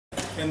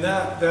And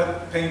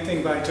that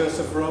painting by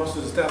Joseph Ropes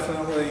was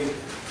definitely,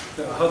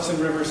 the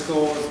Hudson River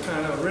School was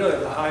kind of really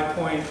the high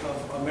point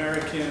of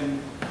American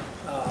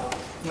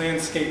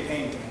landscape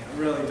painting. It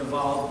really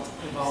evolved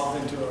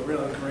into a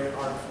really great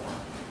art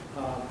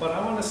form. But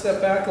I want to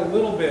step back a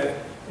little bit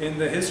in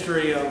the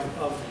history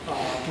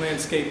of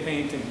landscape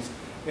paintings.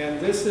 And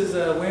this is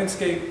a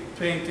landscape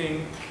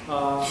painting.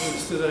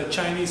 This is a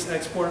Chinese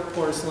export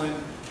porcelain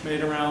made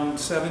around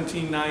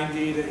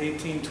 1790 to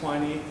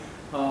 1820.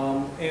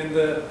 And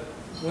the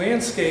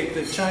landscape,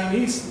 the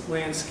Chinese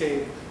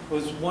landscape,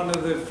 was one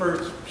of the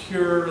first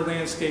pure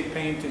landscape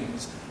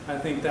paintings. I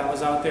think that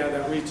was out there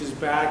that reaches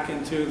back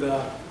into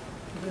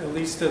at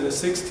least to the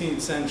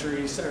 16th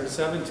century or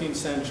 17th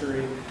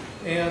century.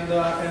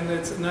 And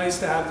it's nice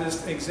to have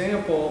this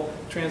example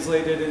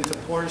translated into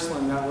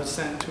porcelain that was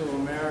sent to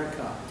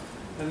America.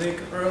 I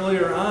think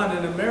earlier on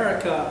in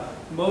America,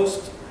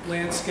 most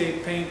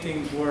landscape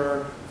paintings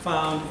were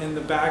found in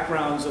the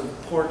backgrounds of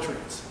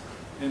portraits.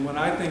 And when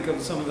I think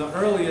of some of the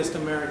earliest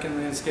American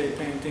landscape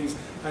paintings,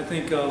 I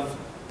think of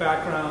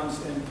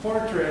backgrounds in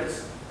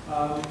portraits,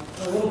 a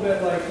little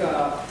bit like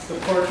the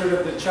portrait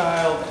of the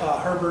child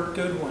Herbert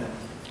Goodwin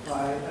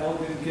by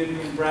Eldon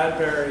Gideon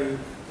Bradbury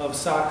of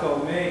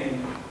Saco,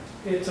 Maine.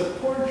 It's a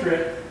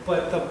portrait,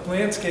 but the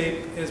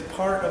landscape is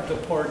part of the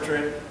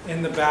portrait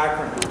in the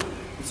background.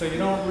 And so you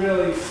don't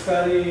really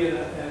study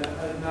and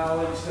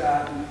acknowledge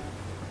that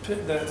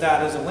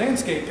is a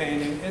landscape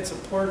painting, it's a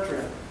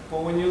portrait.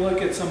 But when you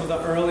look at some of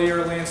the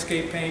earlier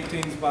landscape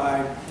paintings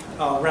by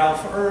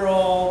Ralph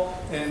Earl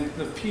and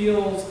the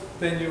Peels,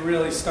 then you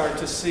really start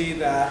to see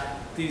that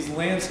these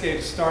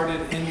landscapes started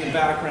in the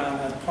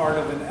background as part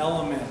of an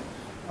element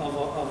of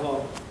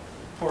a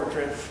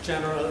portrait,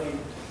 generally,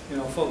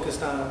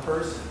 focused on a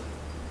person.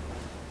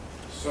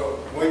 So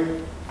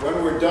when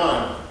we're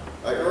done,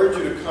 I urge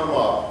you to come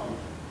up.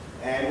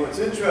 And what's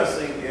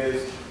interesting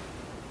is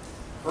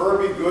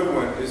Herbie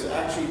Goodwin is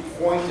actually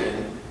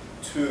pointing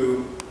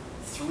to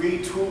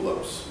 3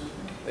 tulips.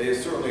 They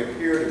certainly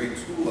appear to be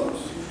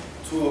tulips.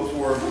 Tulips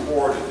were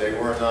imported. They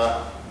were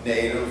not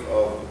native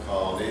of the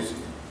colonies.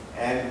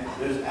 And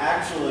there's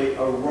actually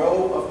a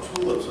row of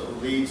tulips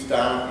that leads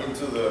down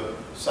into the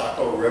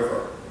Saco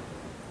River.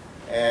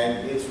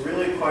 And it's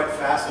really quite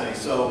fascinating.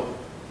 So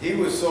he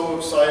was so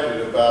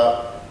excited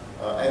about,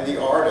 and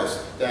the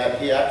artist, that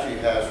he actually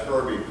has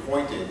Herbie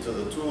pointing to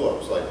the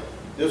tulips. Like,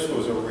 this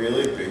was a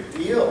really big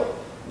deal,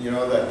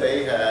 that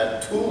they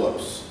had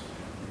tulips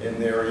in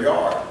their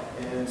yard.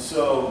 And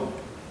so,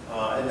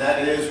 and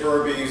that is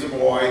Herbie. He's a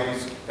boy.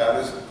 He's got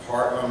his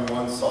heart on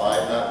one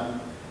side.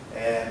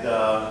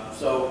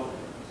 So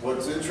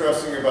what's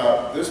interesting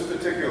about this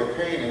particular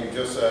painting,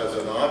 just as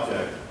an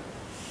object,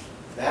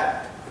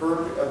 that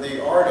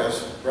the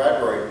artist,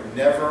 Bradbury,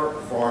 never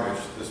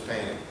varnished this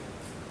painting.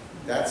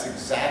 That's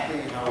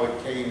exactly how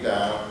it came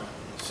down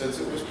since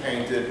it was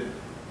painted.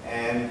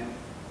 And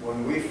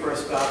when we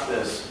first got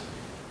this,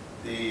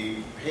 the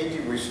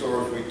painting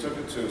restorers we took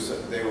it to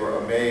said they were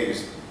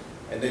amazed.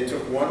 And they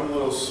took one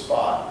little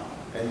spot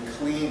and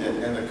cleaned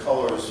it, and the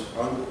colors,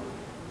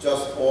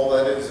 just all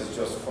that is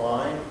just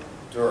fine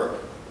dirt,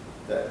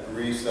 that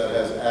grease that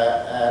has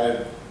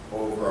added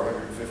over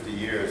 150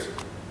 years.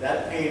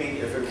 That painting,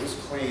 if it was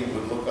clean,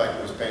 would look like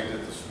it was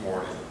painted this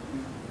morning.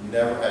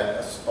 Never had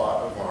a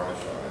spot of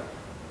varnish on it.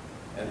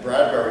 And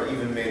Bradbury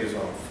even made his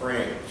own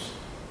frames.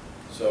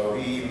 So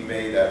he even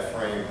made that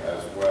frame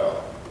as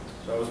well.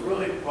 So it was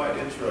really quite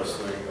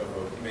interesting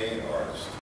of a Maine artist.